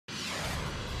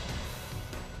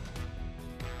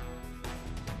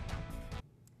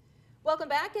Welcome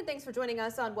back, and thanks for joining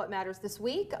us on What Matters This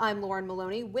Week. I'm Lauren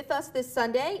Maloney. With us this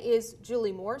Sunday is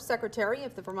Julie Moore, Secretary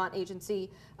of the Vermont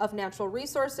Agency of Natural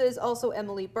Resources, also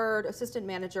Emily Bird, Assistant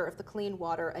Manager of the Clean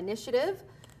Water Initiative.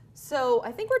 So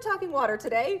I think we're talking water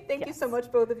today. Thank you so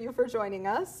much, both of you, for joining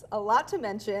us. A lot to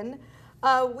mention.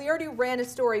 We already ran a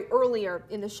story earlier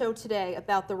in the show today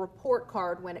about the report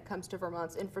card when it comes to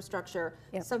Vermont's infrastructure,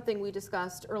 something we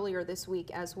discussed earlier this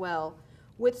week as well.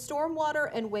 With stormwater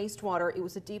and wastewater, it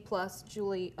was a D+.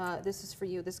 Julie, this is for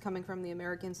you. This coming from the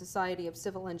American Society of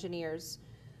Civil Engineers.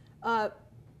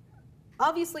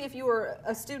 Obviously, if you were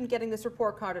a student getting this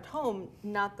report card at home,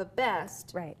 not the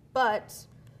best. Right. But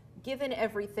given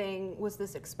everything, was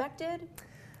this expected?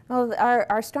 Well,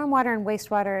 our stormwater and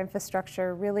wastewater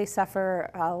infrastructure really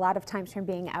suffer a lot of times from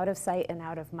being out of sight and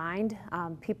out of mind.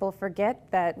 People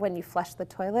forget that when you flush the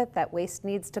toilet, that waste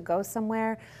needs to go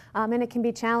somewhere. And it can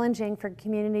be challenging for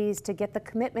communities to get the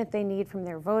commitment they need from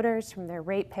their voters, from their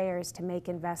ratepayers to make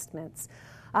investments.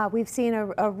 We've seen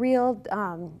a real,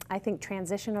 I think,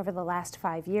 transition over the last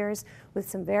 5 years with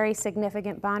some very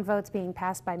significant bond votes being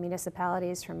passed by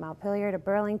municipalities from Montpelier to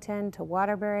Burlington to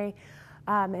Waterbury.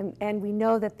 And we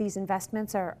know that these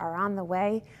investments are on the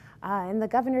way. And the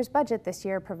governor's budget this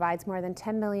year provides more than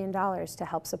 $10 million to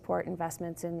help support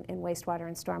investments in wastewater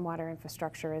and stormwater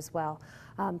infrastructure as well.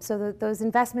 So those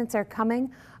investments are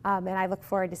coming, and I look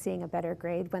forward to seeing a better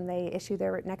grade when they issue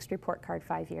their next report card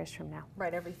 5 years from now.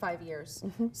 Right, every 5 years.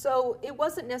 So it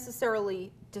wasn't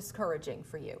necessarily discouraging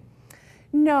for you.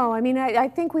 No, I mean, I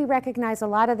think we recognize a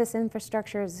lot of this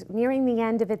infrastructure is nearing the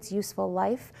end of its useful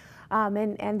life.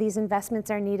 And these investments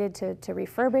are needed to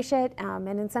refurbish it and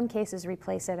in some cases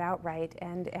replace it outright.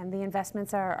 And the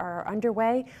investments are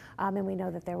underway, and we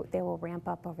know that they will ramp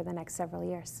up over the next several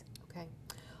years. Okay.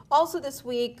 Also this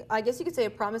week, I guess you could say a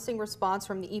promising response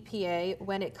from the EPA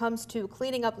when it comes to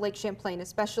cleaning up Lake Champlain,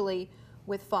 especially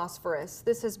with phosphorus.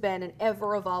 This has been an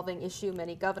ever-evolving issue.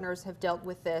 Many governors have dealt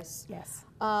with this. Yes.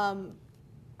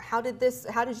 How did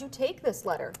you take this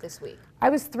letter this week? I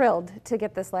was thrilled to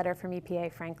get this letter from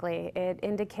EPA, frankly. It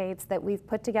indicates that we've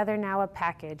put together now a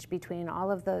package between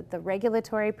all of the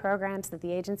regulatory programs that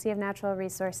the Agency of Natural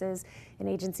Resources and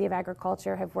Agency of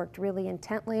Agriculture have worked really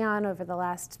intently on over the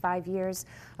last 5 years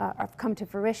have come to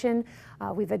fruition.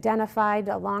 We've identified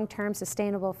a long-term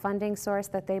sustainable funding source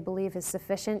that they believe is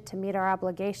sufficient to meet our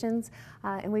obligations,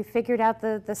 and we've figured out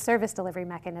the service delivery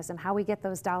mechanism, how we get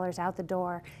those dollars out the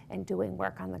door and doing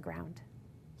work on the ground.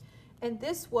 And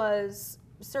this was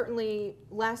certainly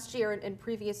last year and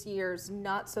previous years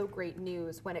not so great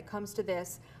news when it comes to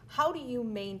this. How do you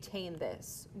maintain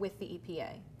this with the EPA?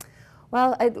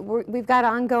 Well, we've got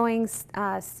ongoing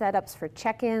setups for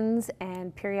check-ins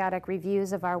and periodic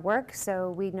reviews of our work,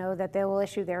 so we know that they will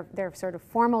issue their sort of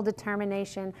formal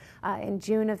determination in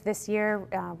June of this year.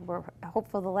 We're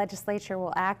hopeful the legislature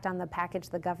will act on the package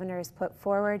the governor has put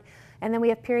forward. And then we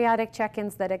have periodic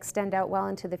check-ins that extend out well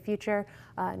into the future,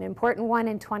 an important one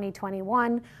in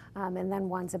 2021, and then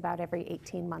ones about every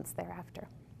 18 months thereafter.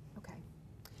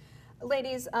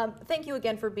 Ladies, thank you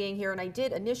again for being here, and I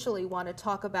did initially want to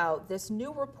talk about this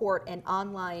new report and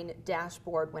online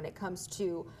dashboard when it comes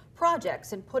to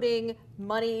projects and putting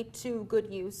money to good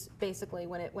use, basically,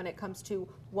 when it comes to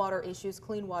water issues,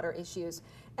 clean water issues.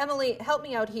 Emily, help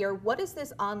me out here. What is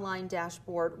this online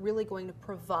dashboard really going to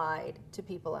provide to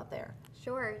people out there?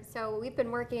 Sure. So we've been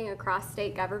working across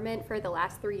state government for the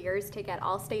last 3 years to get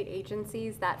all state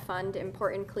agencies that fund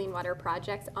important clean water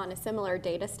projects on a similar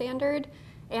data standard.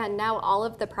 And now all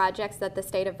of the projects that the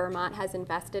state of Vermont has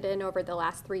invested in over the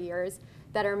last 3 years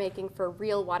that are making for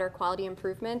real water quality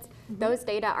improvements, those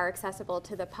data are accessible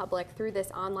to the public through this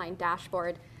online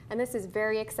dashboard. And this is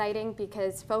very exciting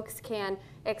because folks can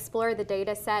explore the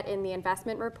data set in the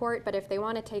investment report, but if they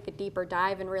want to take a deeper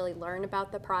dive and really learn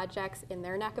about the projects in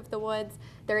their neck of the woods,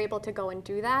 they're able to go and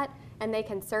do that. And they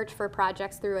can search for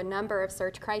projects through a number of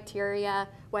search criteria,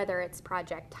 whether it's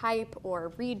project type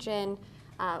or region,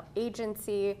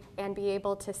 agency, and be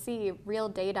able to see real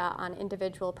data on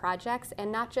individual projects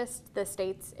and not just the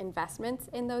state's investments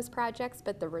in those projects,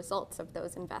 but the results of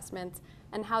those investments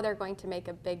and how they're going to make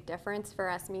a big difference for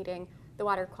us meeting the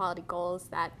water quality goals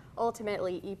that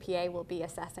ultimately EPA will be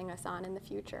assessing us on in the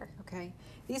future. Okay.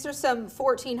 These are some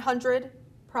 1,400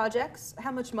 projects. How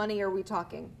much money are we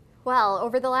talking? Well,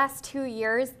 over the last 2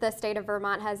 years, the state of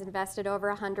Vermont has invested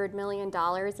over $100 million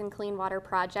in clean water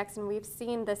projects, and we've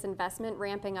seen this investment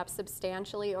ramping up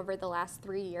substantially over the last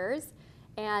 3 years.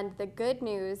 And the good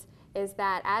news is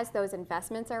that as those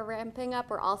investments are ramping up,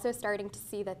 we're also starting to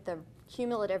see that the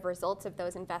cumulative results of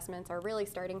those investments are really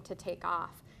starting to take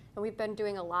off. And we've been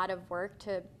doing a lot of work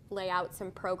to lay out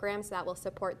some programs that will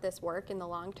support this work in the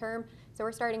long term. So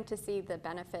we're starting to see the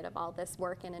benefit of all this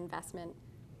work and investment.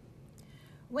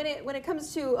 When it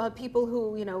comes to people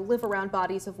who live around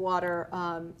bodies of water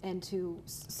and to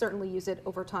certainly use it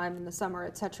over time in the summer,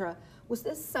 et cetera, was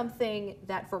this something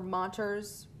that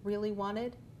Vermonters really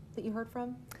wanted that you heard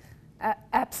from?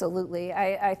 Absolutely.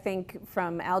 I think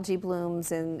from algae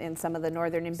blooms in some of the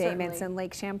northern embayments in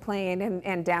Lake Champlain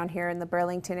and down here in the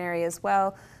Burlington area as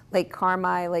well, Lake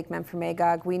Carmi, Lake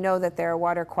Memphremagog, we know that there are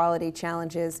water quality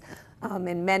challenges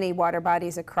in many water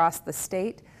bodies across the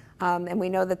state. And we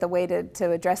know that the way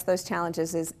to address those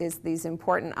challenges is these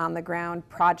important on-the-ground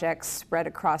projects spread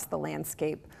across the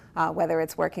landscape, whether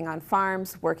it's working on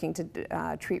farms, working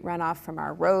to treat runoff from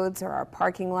our roads or our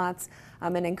parking lots,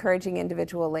 and encouraging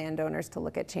individual landowners to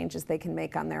look at changes they can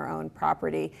make on their own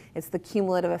property. It's the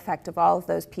cumulative effect of all of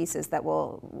those pieces that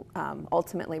will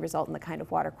ultimately result in the kind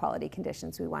of water quality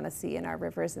conditions we want to see in our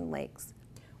rivers and lakes.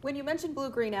 When you mentioned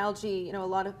blue-green algae,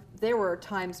 there were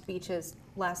times beaches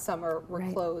last summer were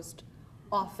closed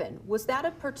often. Was that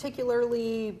a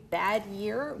particularly bad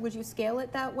year? Would you scale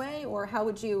it that way, or how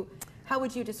would you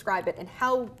describe it, and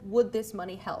how would this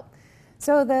money help?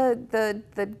 So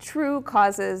the true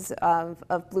causes of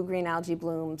blue-green algae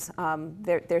blooms,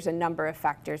 there's a number of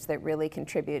factors that really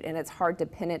contribute, and it's hard to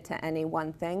pin it to any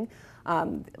one thing.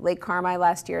 Lake Carmi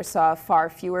last year saw far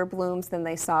fewer blooms than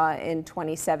they saw in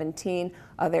 2017.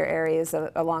 Other areas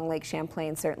along Lake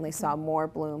Champlain certainly saw more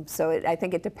blooms. So I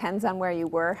think it depends on where you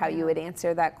were, how you would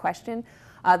answer that question.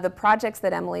 The projects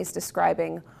that Emily's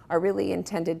describing are really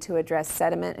intended to address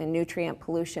sediment and nutrient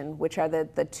pollution, which are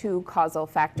the two causal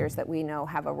factors that we know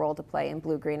have a role to play in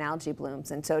blue-green algae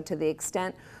blooms. And so to the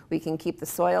extent we can keep the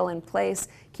soil in place,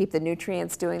 keep the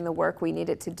nutrients doing the work we need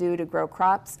it to do to grow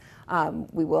crops,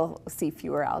 we will see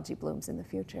fewer algae blooms in the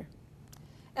future.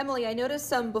 Emily, I noticed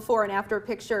some before and after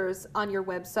pictures on your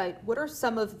website. What are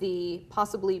some of the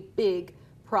possibly big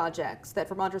projects that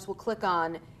Vermonters will click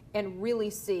on and really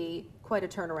see quite a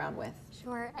turnaround with?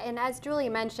 Sure, and as Julie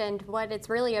mentioned, what it's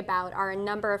really about are a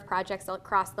number of projects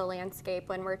across the landscape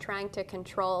when we're trying to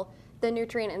control the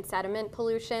nutrient and sediment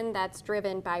pollution that's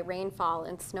driven by rainfall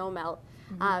and snowmelt.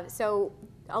 So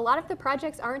a lot of the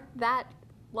projects aren't that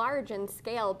large in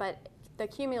scale, but the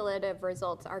cumulative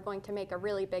results are going to make a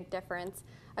really big difference.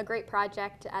 A great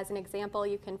project, as an example,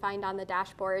 you can find on the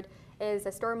dashboard is a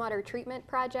stormwater treatment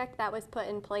project that was put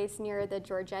in place near the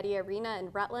Giorgetti Arena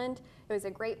in Rutland. It was a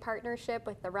great partnership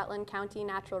with the Rutland County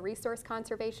Natural Resource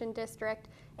Conservation District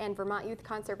and Vermont Youth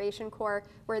Conservation Corps,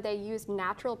 where they used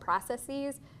natural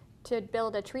processes to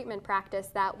build a treatment practice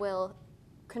that will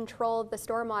control the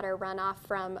stormwater runoff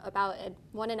from about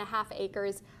 1.5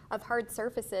 acres of hard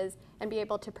surfaces and be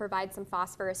able to provide some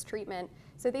phosphorus treatment.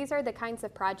 So these are the kinds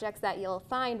of projects that you'll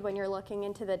find when you're looking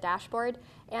into the dashboard.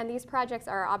 And these projects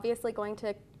are obviously going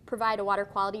to provide a water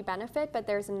quality benefit, but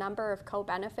there's a number of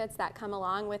co-benefits that come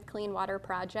along with clean water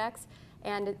projects.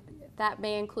 And that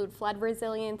may include flood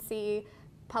resiliency,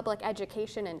 public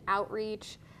education and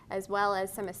outreach, as well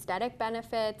as some aesthetic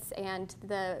benefits and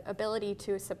the ability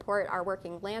to support our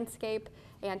working landscape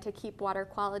and to keep water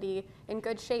quality in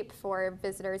good shape for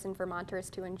visitors and Vermonters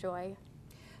to enjoy.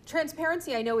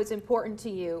 Transparency, I know, is important to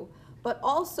you, but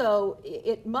also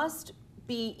it must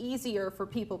be easier for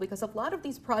people because a lot of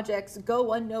these projects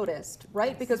go unnoticed,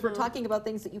 right? Because we're talking about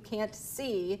things that you can't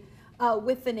see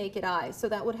with the naked eye. So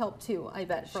that would help too, I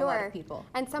bet, for a lot of people.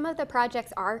 And some of the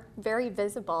projects are very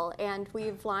visible, and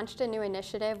we've launched a new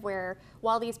initiative where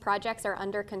while these projects are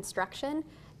under construction,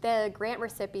 the grant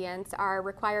recipients are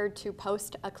required to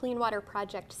post a Clean Water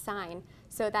Project sign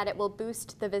so that it will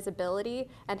boost the visibility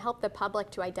and help the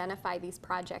public to identify these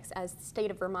projects as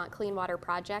State of Vermont Clean Water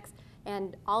projects.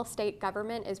 And all state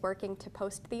government is working to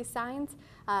post these signs,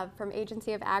 from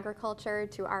Agency of Agriculture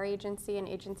to our agency and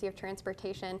Agency of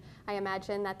Transportation. I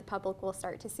imagine that the public will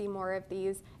start to see more of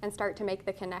these and start to make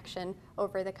the connection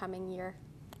over the coming year.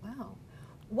 Wow.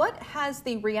 What has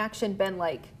the reaction been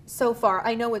like so far?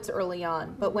 I know it's early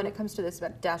on, but when it comes to this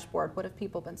dashboard, what have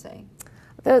people been saying?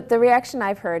 The reaction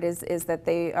I've heard is that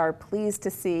they are pleased to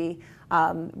see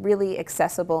really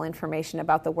accessible information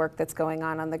about the work that's going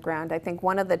on the ground. I think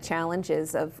one of the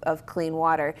challenges of clean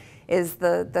water is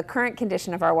the current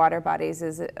condition of our water bodies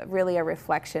is really a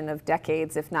reflection of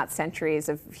decades, if not centuries,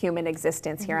 of human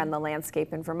existence here on the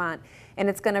landscape in Vermont. And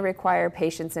it's going to require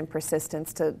patience and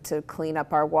persistence to clean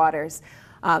up our waters.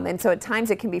 And so at times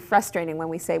it can be frustrating when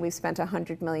we say we've spent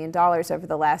 $100 million over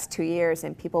the last 2 years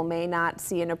and people may not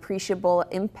see an appreciable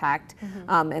impact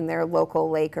in their local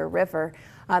lake or river.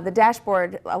 The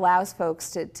dashboard allows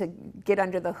folks to get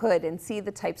under the hood and see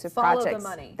the types of Follow projects. the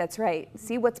money. That's right.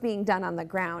 See what's being done on the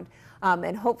ground,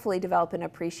 and hopefully develop an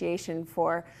appreciation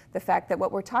for the fact that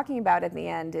what we're talking about at the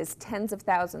end is tens of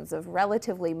thousands of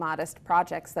relatively modest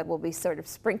projects that will be sort of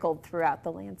sprinkled throughout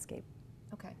the landscape.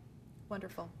 Okay,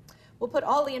 wonderful. We'll put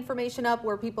all the information up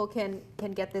where people can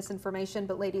get this information,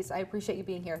 but ladies, I appreciate you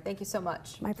being here. Thank you so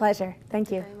much. My pleasure.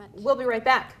 Thank you. Very much. We'll be right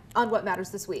back on What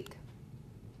Matters This Week.